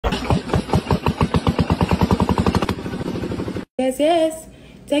Yes, yes.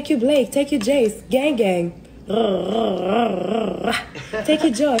 Take your Blake, take your Jace, gang gang. Take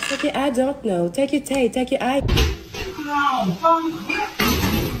your Joyce, take your I don't know. Take your Tay, take your I.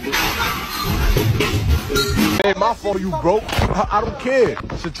 Man, my fault you broke. I don't care.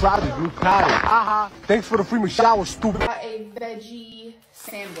 Should try this new pattern. Thanks for the free shower, stupid. Got a veggie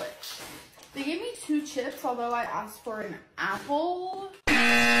sandwich. They gave me 2 chips, although I asked for an apple.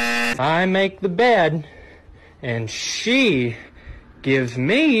 I make the bed, and she gives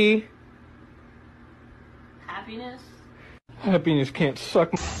me happiness. Happiness can't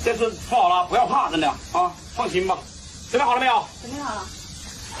suck. 这次泡了，不要怕，真的啊，放心吧。准备好了没有？准备好了。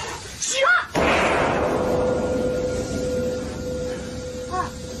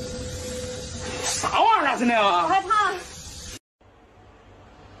啥玩意儿啊，真的啊！我害怕。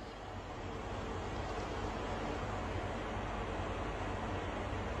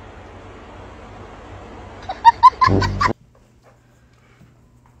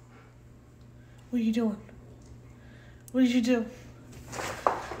What are you doing? What did you do?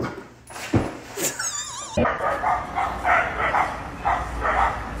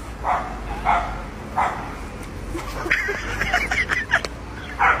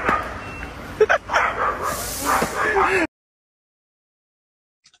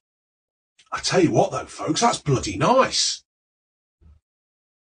 I tell you what though, folks, that's bloody nice.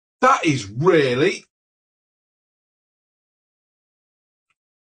 That is really...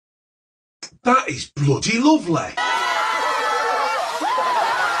 That is bloody lovely.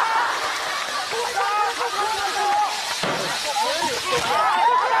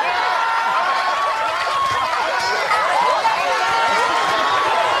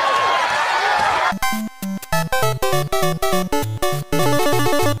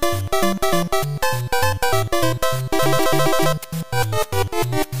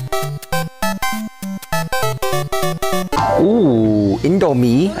 Ooh,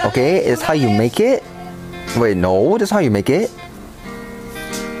 Indomie. Okay, it's how you make it. Wait, no, that's how you make it.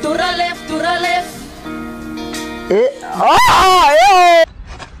 To the left, to the left. Yeah.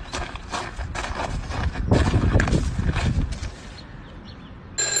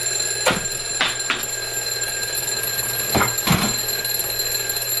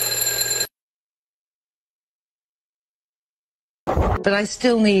 But I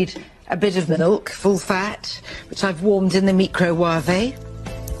still need a bit of milk, full fat, which I've warmed in the microwave.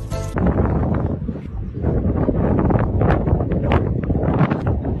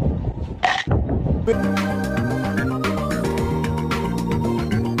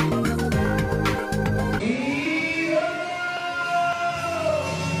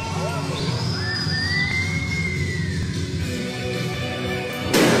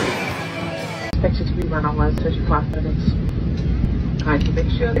 Expected to be run on 35 minutes. Kindly make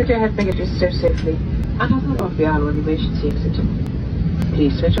sure that your head fingertips stay safely and nothing off the aisle when the patient takes it.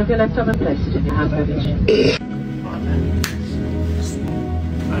 Please switch off your laptop and place it in your hand luggage.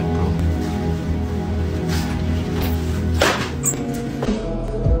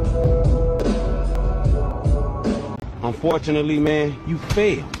 Unfortunately, man, you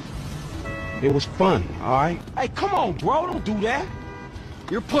failed. It was fun, all right? Hey, come on, bro, don't do that.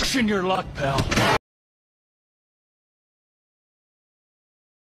 You're pushing your luck, pal.